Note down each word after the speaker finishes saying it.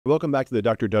Welcome back to the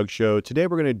Dr. Doug Show. Today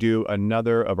we're going to do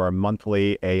another of our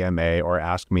monthly AMA or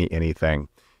Ask Me Anything.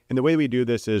 And the way we do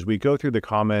this is we go through the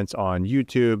comments on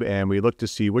YouTube and we look to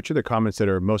see which are the comments that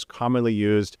are most commonly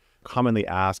used, commonly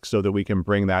asked, so that we can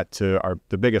bring that to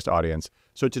the biggest audience.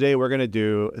 So today we're going to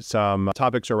do some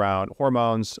topics around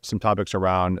hormones, some topics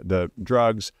around the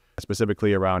drugs,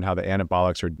 specifically around how the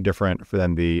anabolics are different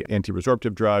than the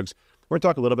anti-resorptive drugs. We're going to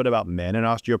talk a little bit about men and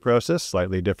osteoporosis,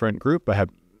 slightly different group. I have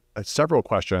several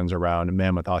questions around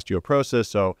men with osteoporosis,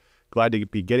 so glad to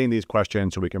be getting these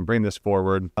questions so we can bring this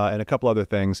forward, and a couple other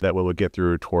things that we'll get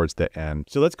through towards the end.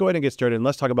 So let's go ahead and get started, and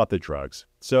let's talk about the drugs.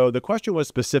 So the question was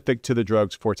specific to the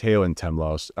drugs Forteo and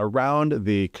Tymlos around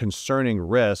the concerning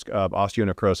risk of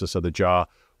osteonecrosis of the jaw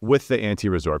with the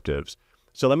anti-resorptives.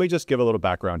 So let me just give a little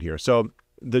background here. So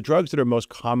the drugs that are most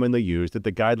commonly used that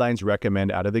the guidelines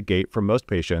recommend out of the gate for most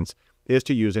patients is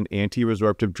to use an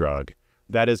anti-resorptive drug.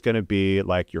 That is going to be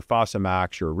like your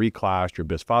Fosamax, your Reclast, your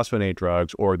bisphosphonate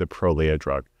drugs, or the Prolia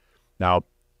drug. Now,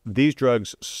 these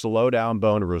drugs slow down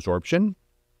bone resorption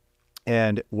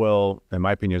and will, in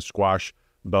my opinion, squash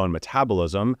bone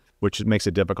metabolism, which makes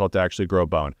it difficult to actually grow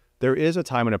bone. There is a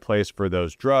time and a place for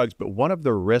those drugs, but one of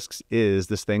the risks is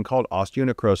this thing called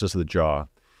osteonecrosis of the jaw.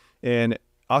 And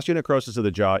osteonecrosis of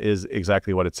the jaw is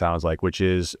exactly what it sounds like, which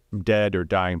is dead or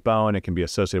dying bone. It can be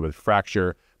associated with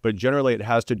fracture, but generally it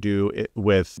has to do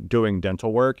with doing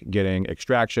dental work, getting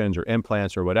extractions or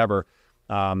implants or whatever,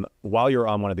 while you're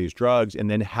on one of these drugs and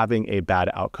then having a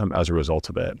bad outcome as a result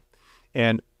of it.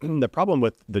 And the problem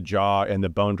with the jaw and the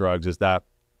bone drugs is that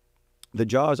the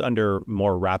jaw is under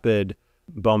more rapid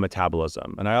bone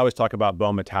metabolism. And I always talk about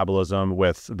bone metabolism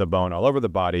with the bone all over the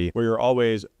body, where you're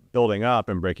always building up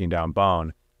and breaking down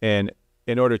bone. And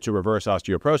in order to reverse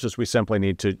osteoporosis, we simply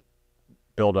need to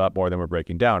build up more than we're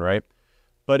breaking down, right?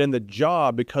 But in the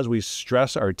jaw, because we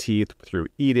stress our teeth through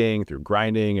eating, through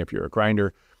grinding, if you're a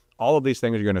grinder, all of these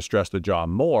things are going to stress the jaw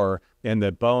more, and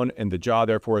the bone in the jaw,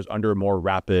 therefore, is under more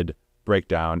rapid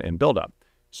breakdown and buildup.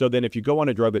 So then if you go on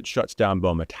a drug that shuts down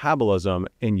bone metabolism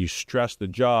and you stress the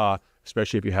jaw,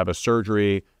 especially if you have a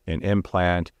surgery, an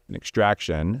implant, an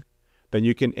extraction, then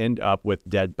you can end up with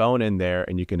dead bone in there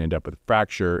and you can end up with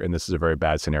fracture, and this is a very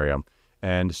bad scenario.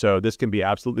 And so this can be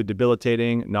absolutely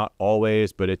debilitating, not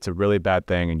always, but it's a really bad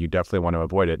thing and you definitely want to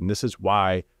avoid it. And this is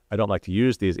why I don't like to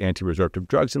use these anti-resorptive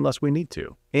drugs unless we need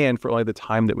to, and for only the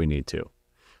time that we need to.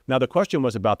 Now, the question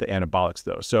was about the anabolics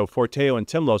though. So Forteo and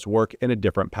Tymlos work in a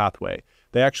different pathway.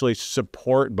 They actually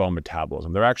support bone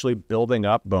metabolism. They're actually building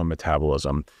up bone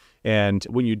metabolism. And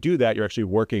when you do that, you're actually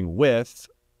working with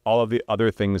all of the other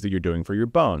things that you're doing for your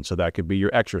bone. So that could be your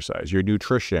exercise, your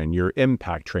nutrition, your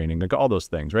impact training, like all those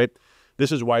things, right?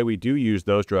 This is why we do use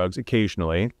those drugs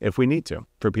occasionally if we need to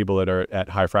for people that are at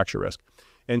high fracture risk.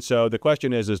 And so the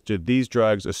question is do these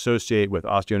drugs associate with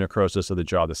osteonecrosis of the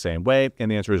jaw the same way? And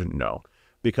the answer is no,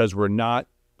 because we're not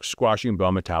squashing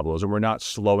bone metabolism. We're not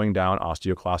slowing down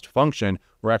osteoclast function.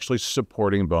 We're actually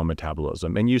supporting bone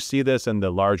metabolism. And you see this in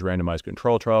the large randomized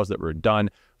control trials that were done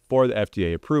for the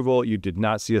FDA approval. You did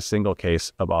not see a single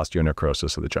case of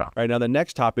osteonecrosis of the jaw. All right, now the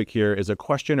next topic here is a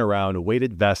question around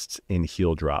weighted vests in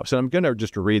heel drops. And I'm going to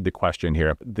just read the question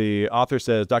here. The author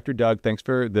says, Dr. Doug, thanks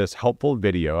for this helpful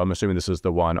video. I'm assuming this is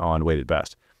the one on weighted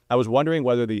vest. I was wondering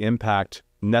whether the impact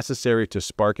necessary to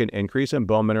spark an increase in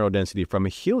bone mineral density from a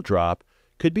heel drop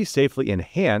could be safely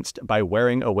enhanced by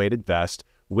wearing a weighted vest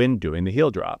when doing the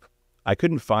heel drop. I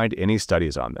couldn't find any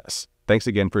studies on this. Thanks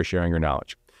again for sharing your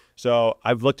knowledge. So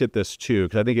I've looked at this too,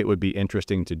 because I think it would be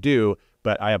interesting to do,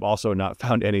 but I have also not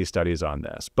found any studies on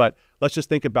this. But let's just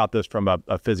think about this from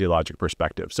a physiologic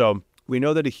perspective. So we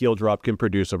know that a heel drop can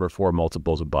produce over 4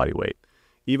 multiples of body weight.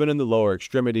 Even in the lower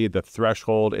extremity, the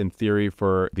threshold in theory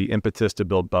for the impetus to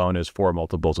build bone is 4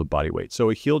 multiples of body weight. So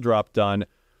a heel drop done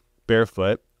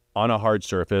barefoot on a hard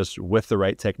surface with the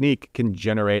right technique can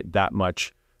generate that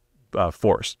much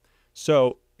force.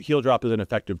 So heel drop is an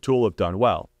effective tool if done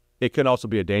well. It can also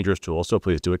be a dangerous tool, so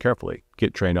please do it carefully.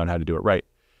 Get trained on how to do it right.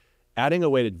 Adding a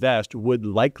weighted vest would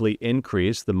likely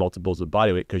increase the multiples of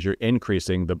body weight because you're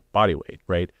increasing the body weight,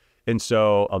 right? And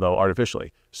so, although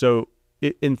artificially. So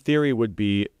it, in theory, would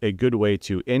be a good way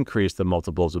to increase the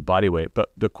multiples of body weight. But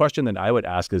the question that I would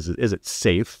ask is it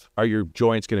safe? Are your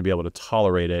joints going to be able to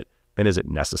tolerate it? And is it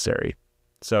necessary?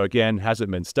 So again,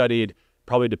 hasn't been studied.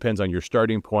 Probably depends on your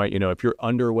starting point. You know, if you're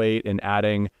underweight and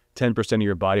adding 10% of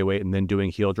your body weight and then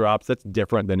doing heel drops, that's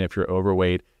different than if you're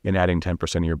overweight and adding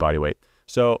 10% of your body weight.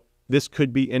 So this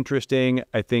could be interesting.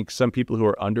 I think some people who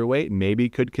are underweight maybe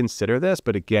could consider this,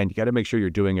 but again, you got to make sure you're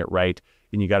doing it right,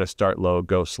 and you got to start low,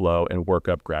 go slow, and work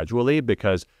up gradually,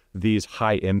 because these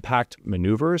high impact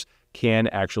maneuvers can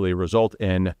actually result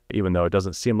in, even though it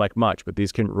doesn't seem like much, but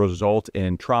these can result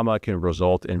in trauma, can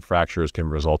result in fractures, can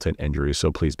result in injuries.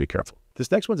 So please be careful.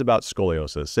 This next one's about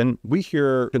scoliosis. And we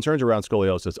hear concerns around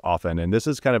scoliosis often. And this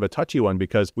is kind of a touchy one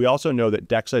because we also know that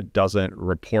DEXA doesn't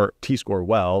report T-score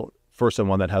well for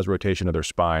someone that has rotation of their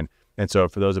spine. And so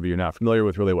for those of you not familiar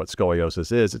with really what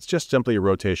scoliosis is, it's just simply a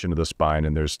rotation of the spine,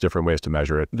 and there's different ways to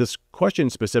measure it. This question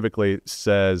specifically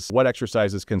says, what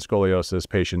exercises can scoliosis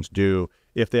patients do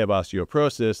if they have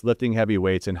osteoporosis? Lifting heavy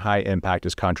weights and high impact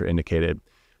is contraindicated.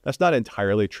 That's not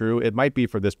entirely true. It might be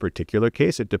for this particular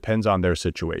case. It depends on their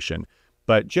situation.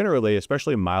 But generally,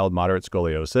 especially mild, moderate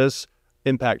scoliosis,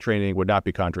 impact training would not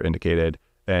be contraindicated,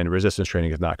 and resistance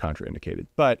training is not contraindicated.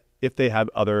 But if they have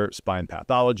other spine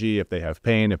pathology, if they have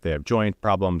pain, if they have joint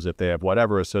problems, if they have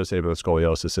whatever associated with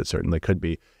scoliosis, it certainly could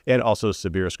be. And also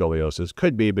severe scoliosis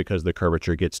could be because the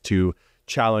curvature gets too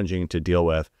challenging to deal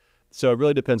with. So it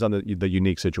really depends on the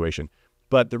unique situation.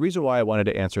 But the reason why I wanted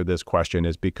to answer this question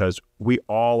is because we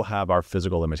all have our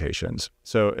physical limitations.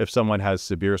 So if someone has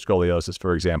severe scoliosis,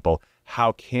 for example,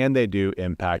 how can they do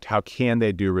impact? How can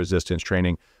they do resistance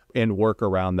training and work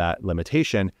around that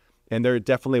limitation? And there are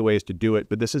definitely ways to do it,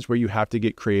 but this is where you have to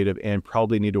get creative and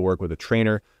probably need to work with a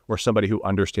trainer or somebody who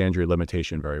understands your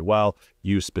limitation very well,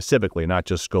 you specifically, not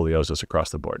just scoliosis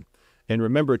across the board. And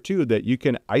remember too, that you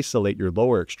can isolate your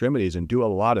lower extremities and do a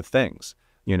lot of things,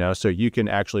 so you can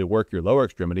actually work your lower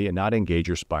extremity and not engage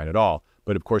your spine at all.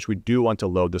 But of course, we do want to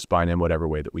load the spine in whatever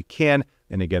way that we can.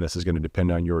 And again, this is going to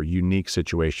depend on your unique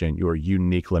situation, your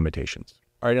unique limitations.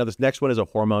 All right, now this next one is a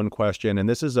hormone question, and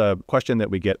this is a question that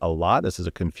we get a lot. This is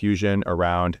a confusion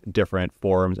around different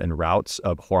forms and routes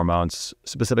of hormones,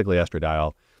 specifically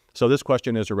estradiol. So this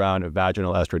question is around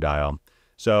vaginal estradiol.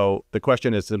 So the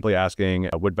question is simply asking,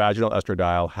 would vaginal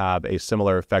estradiol have a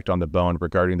similar effect on the bone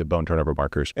regarding the bone turnover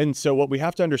markers? And so what we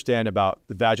have to understand about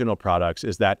the vaginal products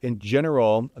is that in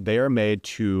general, they are made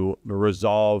to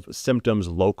resolve symptoms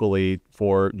locally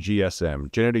for GSM,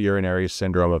 genitourinary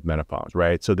syndrome of menopause,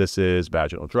 right? So this is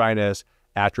vaginal dryness,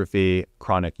 atrophy,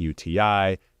 chronic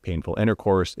UTI, painful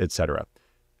intercourse, etc.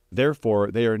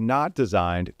 Therefore, they are not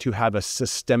designed to have a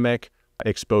systemic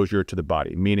exposure to the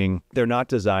body, meaning they're not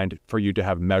designed for you to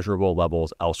have measurable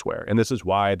levels elsewhere. And this is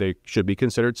why they should be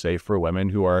considered safe for women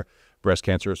who are breast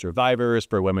cancer survivors,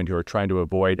 for women who are trying to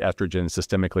avoid estrogen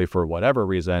systemically for whatever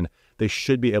reason. They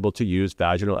should be able to use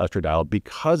vaginal estradiol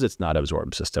because it's not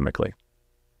absorbed systemically.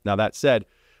 Now, that said,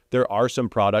 there are some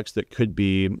products that could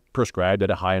be prescribed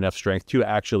at a high enough strength to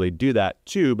actually do that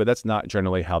too, but that's not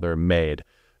generally how they're made.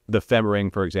 The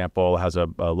Femring, for example, has a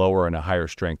lower and a higher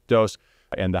strength dose,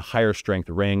 and the higher strength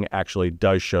ring actually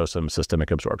does show some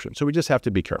systemic absorption. So we just have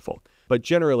to be careful. But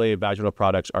generally, vaginal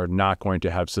products are not going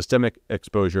to have systemic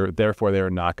exposure. Therefore, they are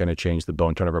not going to change the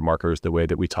bone turnover markers the way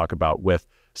that we talk about with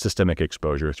systemic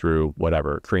exposure through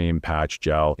whatever, cream, patch,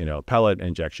 gel, pellet,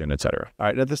 injection, etc. All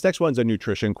right, now this next one's a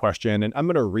nutrition question. And I'm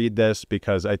going to read this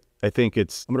because I'm going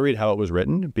to read how it was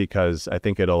written because I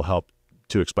think it'll help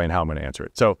to explain how I'm going to answer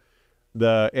it. So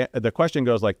the question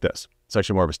goes like this. It's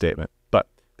actually more of a statement, but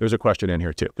there's a question in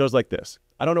here too. It goes like this.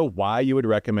 I don't know why you would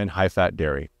recommend high-fat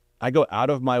dairy. I go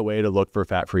out of my way to look for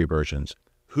fat-free versions.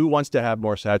 Who wants to have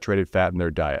more saturated fat in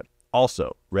their diet?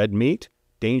 Also, red meat,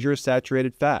 dangerous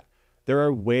saturated fat. There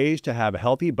are ways to have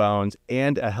healthy bones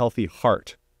and a healthy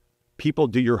heart. People,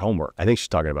 do your homework. I think she's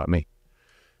talking about me.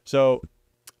 So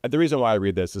the reason why I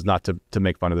read this is not to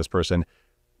make fun of this person.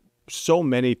 So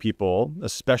many people,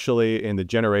 especially in the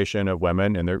generation of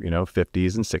women in their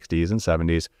 50s and 60s and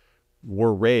 70s,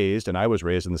 were raised, and I was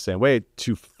raised in the same way,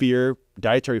 to fear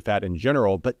dietary fat in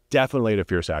general, but definitely to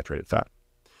fear saturated fat.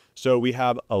 So we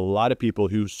have a lot of people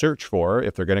who search for,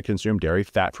 if they're going to consume dairy,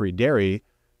 fat-free dairy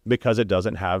because it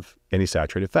doesn't have any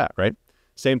saturated fat, right?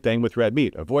 Same thing with red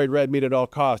meat. Avoid red meat at all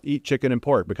costs. Eat chicken and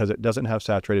pork because it doesn't have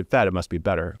saturated fat. It must be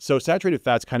better. So saturated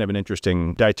fat's kind of an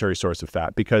interesting dietary source of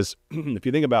fat because if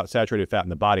you think about saturated fat in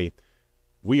the body,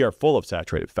 we are full of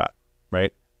saturated fat,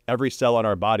 right? Every cell on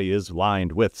our body is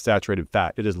lined with saturated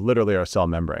fat. It is literally our cell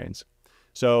membranes.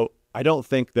 So I don't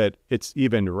think that it's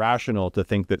even rational to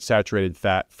think that saturated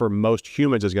fat for most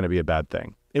humans is going to be a bad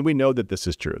thing. And we know that this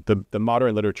is true. The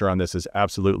modern literature on this is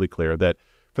absolutely clear that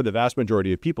for the vast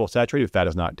majority of people, saturated fat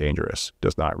is not dangerous. It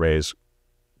does not raise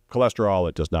cholesterol.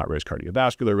 It does not raise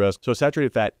cardiovascular risk. So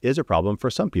saturated fat is a problem for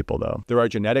some people, though. There are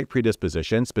genetic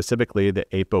predispositions, specifically the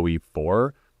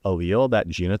ApoE4 allele, that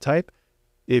genotype.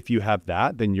 If you have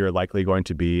that, then you're likely going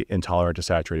to be intolerant to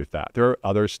saturated fat. There are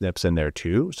other SNPs in there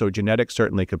too, so genetics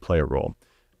certainly could play a role.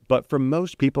 But for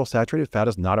most people, saturated fat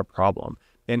is not a problem.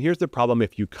 And here's the problem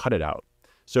if you cut it out.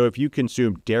 So if you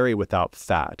consume dairy without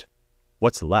fat,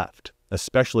 what's left?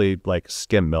 especially like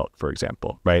skim milk, for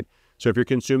example, right? So if you're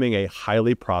consuming a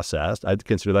highly processed, I'd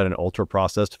consider that an ultra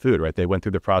processed food, right? They went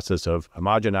through the process of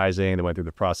homogenizing, they went through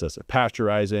the process of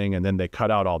pasteurizing, and then they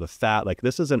cut out all the fat. Like,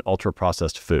 this is an ultra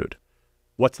processed food.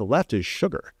 What's left is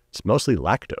sugar. It's mostly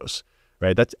lactose,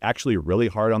 right? That's actually really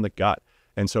hard on the gut.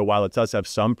 And so while it does have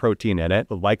some protein in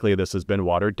it, likely this has been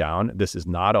watered down. This is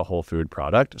not a whole food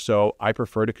product. So I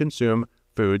prefer to consume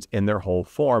foods in their whole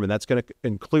form. And that's going to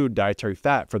include dietary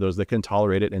fat for those that can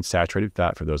tolerate it and saturated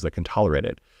fat for those that can tolerate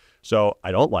it. So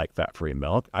I don't like fat-free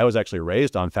milk. I was actually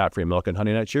raised on fat-free milk and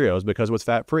Honey Nut Cheerios because it was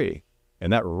fat-free.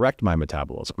 And that wrecked my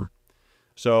metabolism.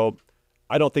 So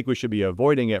I don't think we should be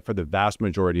avoiding it for the vast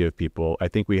majority of people. I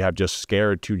think we have just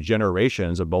scared 2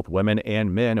 generations of both women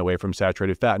and men away from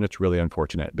saturated fat. And it's really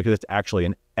unfortunate because it's actually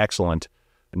an excellent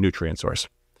nutrient source.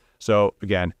 So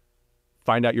again,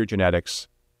 find out your genetics,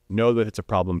 know that it's a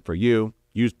problem for you,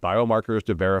 use biomarkers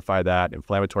to verify that,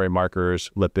 inflammatory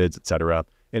markers, lipids, etc.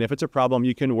 And if it's a problem,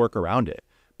 you can work around it.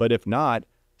 But if not,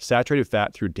 saturated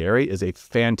fat through dairy is a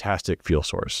fantastic fuel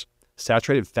source.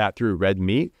 Saturated fat through red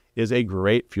meat is a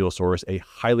great fuel source, a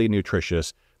highly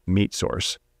nutritious meat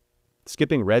source.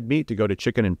 Skipping red meat to go to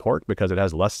chicken and pork because it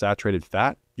has less saturated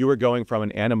fat, you are going from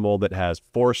an animal that has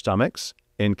 4 stomachs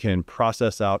and can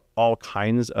process out all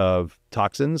kinds of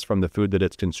toxins from the food that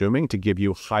it's consuming to give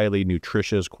you highly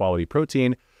nutritious quality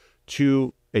protein,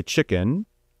 to a chicken,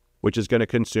 which is going to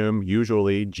consume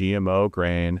usually GMO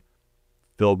grain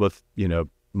filled with,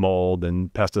 mold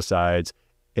and pesticides.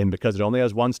 And because it only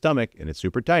has 1 stomach and it's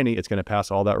super tiny, it's going to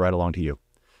pass all that right along to you.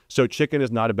 So chicken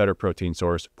is not a better protein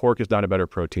source. Pork is not a better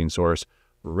protein source.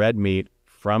 Red meat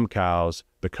from cows,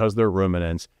 because they're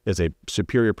ruminants, is a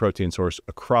superior protein source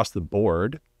across the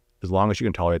board, as long as you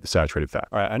can tolerate the saturated fat.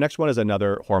 All right, our next one is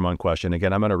another hormone question.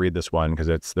 Again, I'm going to read this one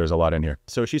because there's a lot in here.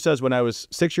 So she says, when I was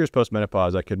 6 years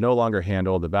postmenopause, I could no longer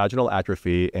handle the vaginal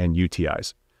atrophy and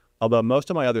UTIs. Although most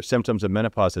of my other symptoms of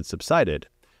menopause had subsided,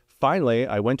 finally,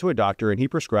 I went to a doctor and he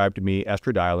prescribed me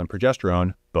estradiol and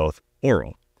progesterone, both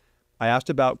oral. I asked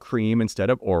about cream instead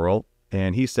of oral,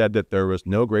 and he said that there was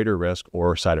no greater risk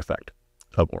or side effect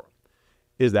of oral.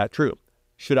 Is that true?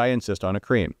 Should I insist on a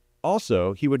cream?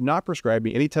 Also, he would not prescribe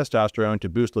me any testosterone to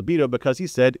boost libido because he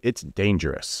said it's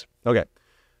dangerous. Okay,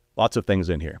 lots of things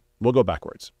in here. We'll go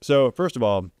backwards. So first of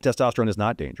all, testosterone is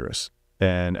not dangerous.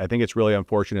 And I think it's really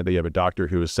unfortunate that you have a doctor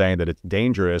who is saying that it's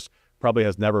dangerous, probably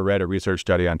has never read a research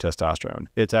study on testosterone.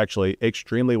 It's actually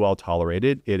extremely well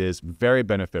tolerated. It is very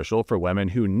beneficial for women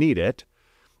who need it.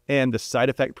 And the side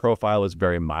effect profile is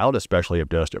very mild, especially if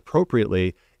dosed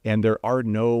appropriately. And there are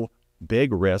no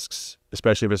big risks,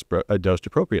 especially if it's dosed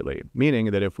appropriately,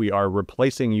 meaning that if we are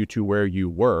replacing you to where you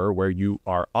were, where you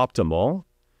are optimal,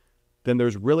 then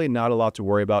there's really not a lot to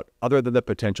worry about other than the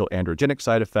potential androgenic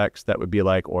side effects that would be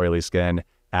like oily skin,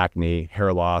 acne,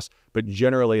 hair loss. But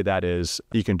generally that is,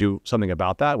 you can do something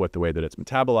about that with the way that it's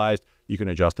metabolized. You can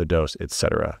adjust the dose,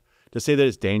 etc. To say that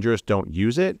it's dangerous, don't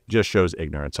use it, just shows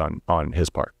ignorance on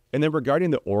his part. And then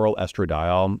regarding the oral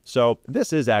estradiol, so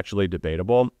this is actually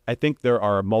debatable. I think there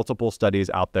are multiple studies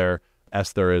out there.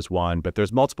 There is one, but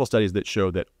there's multiple studies that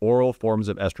show that oral forms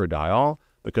of estradiol,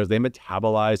 because they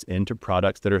metabolize into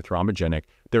products that are thrombogenic,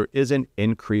 there is an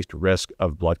increased risk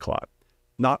of blood clot.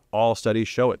 Not all studies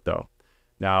show it though.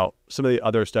 Now, some of the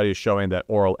other studies showing that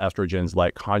oral estrogens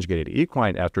like conjugated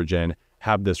equine estrogen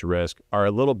have this risk are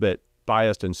a little bit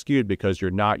biased and skewed because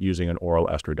you're not using an oral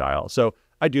estradiol. So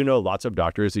I do know lots of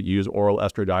doctors that use oral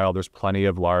estradiol. There's plenty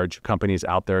of large companies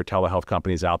out there, telehealth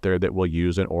companies out there that will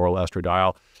use an oral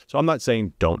estradiol. So I'm not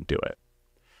saying don't do it.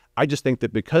 I just think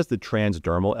that because the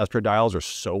transdermal estradiols are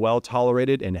so well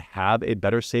tolerated and have a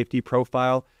better safety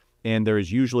profile, and there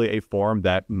is usually a form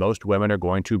that most women are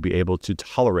going to be able to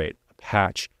tolerate, a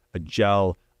patch, a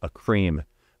gel, a cream,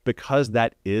 because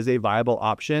that is a viable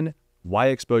option, why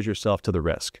expose yourself to the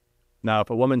risk? Now, if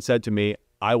a woman said to me,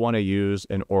 I want to use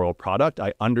an oral product,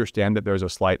 I understand that there's a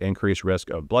slight increased risk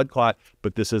of blood clot,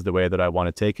 but this is the way that I want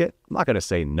to take it. I'm not going to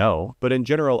say no, but in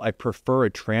general, I prefer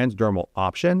a transdermal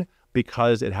option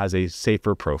because it has a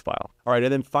safer profile. All right,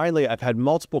 and then finally, I've had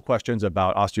multiple questions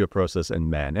about osteoporosis in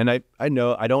men. And I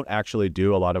know I don't actually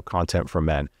do a lot of content for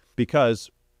men because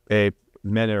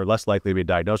men are less likely to be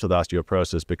diagnosed with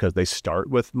osteoporosis because they start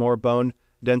with more bone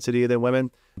density than women,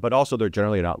 but also they're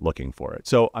generally not looking for it.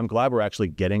 So I'm glad we're actually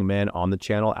getting men on the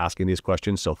channel asking these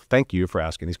questions. So thank you for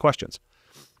asking these questions.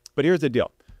 But here's the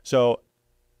deal. So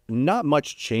not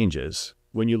much changes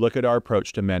when you look at our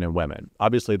approach to men and women.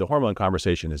 Obviously, the hormone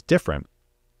conversation is different,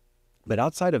 but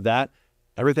outside of that,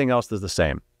 everything else is the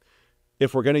same.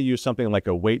 If we're going to use something like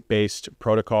a weight-based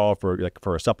protocol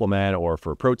for a supplement or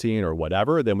for protein or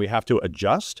whatever, then we have to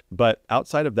adjust. But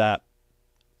outside of that,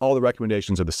 All the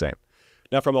recommendations are the same.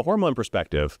 Now, from a hormone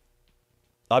perspective,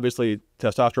 obviously,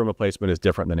 testosterone replacement is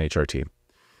different than HRT.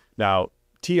 Now,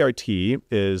 TRT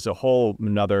is a whole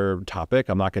another topic.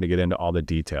 I'm not going to get into all the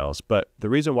details, but the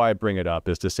reason why I bring it up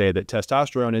is to say that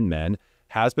testosterone in men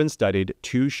has been studied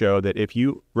to show that if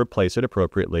you replace it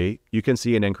appropriately, you can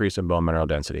see an increase in bone mineral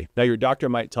density. Now, your doctor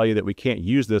might tell you that we can't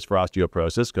use this for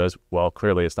osteoporosis because, well,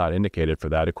 clearly it's not indicated for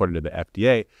that according to the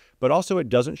FDA, but also it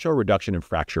doesn't show reduction in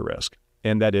fracture risk.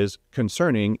 And that is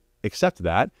concerning, except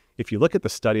that if you look at the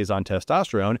studies on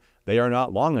testosterone, they are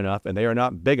not long enough and they are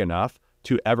not big enough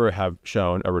to ever have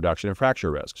shown a reduction in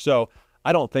fracture risk. So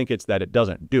I don't think it's that it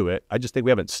doesn't do it. I just think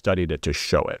we haven't studied it to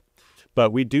show it.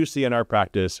 But we do see in our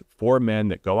practice for men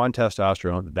that go on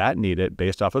testosterone that need it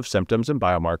based off of symptoms and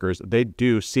biomarkers, they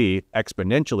do see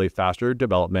exponentially faster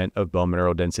development of bone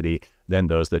mineral density than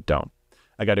those that don't.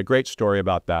 I got a great story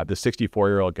about that. The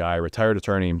 64-year-old guy, retired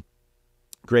attorney,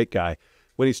 great guy.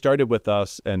 When he started with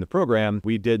us in the program,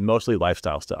 we did mostly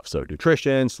lifestyle stuff. So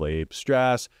nutrition, sleep,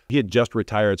 stress. He had just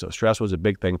retired, so stress was a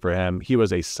big thing for him. He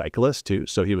was a cyclist too,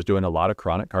 so he was doing a lot of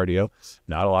chronic cardio,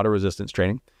 not a lot of resistance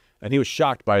training. And he was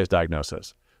shocked by his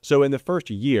diagnosis. So in the first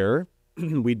year,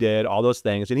 we did all those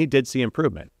things and he did see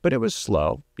improvement, but it was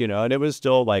slow, and it was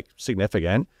still like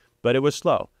significant, but it was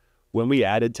slow. When we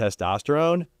added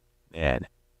testosterone, man,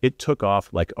 it took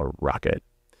off like a rocket.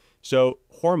 So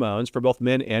hormones for both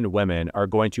men and women are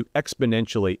going to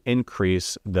exponentially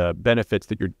increase the benefits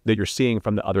that you're seeing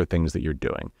from the other things that you're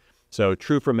doing. So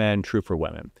true for men, true for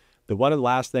women. The one and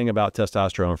last thing about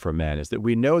testosterone for men is that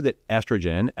we know that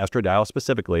estrogen, estradiol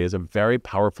specifically, is a very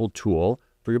powerful tool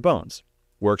for your bones.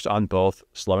 Works on both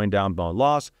slowing down bone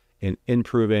loss and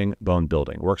improving bone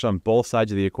building. Works on both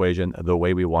sides of the equation the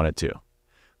way we want it to.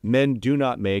 Men do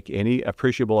not make any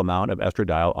appreciable amount of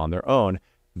estradiol on their own.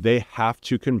 They have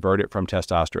to convert it from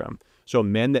testosterone. So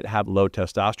men that have low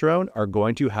testosterone are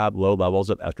going to have low levels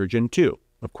of estrogen too.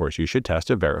 Of course, you should test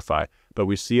to verify, but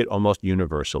we see it almost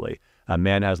universally. A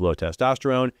man has low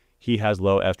testosterone, he has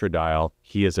low estradiol,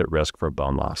 he is at risk for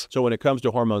bone loss. So when it comes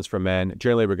to hormones for men,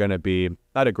 generally we're going to be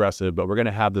not aggressive, but we're going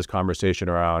to have this conversation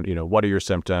around, what are your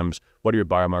symptoms? What do your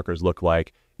biomarkers look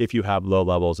like? If you have low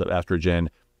levels of estrogen,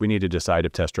 we need to decide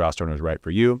if testosterone is right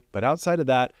for you. But outside of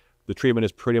that, the treatment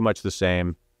is pretty much the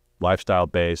same,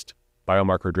 lifestyle-based,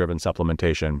 biomarker-driven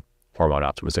supplementation, hormone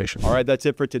optimization. All right, that's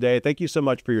it for today. Thank you so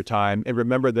much for your time. And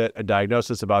remember that a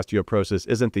diagnosis of osteoporosis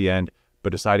isn't the end,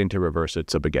 but deciding to reverse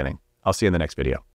it's a beginning. I'll see you in the next video.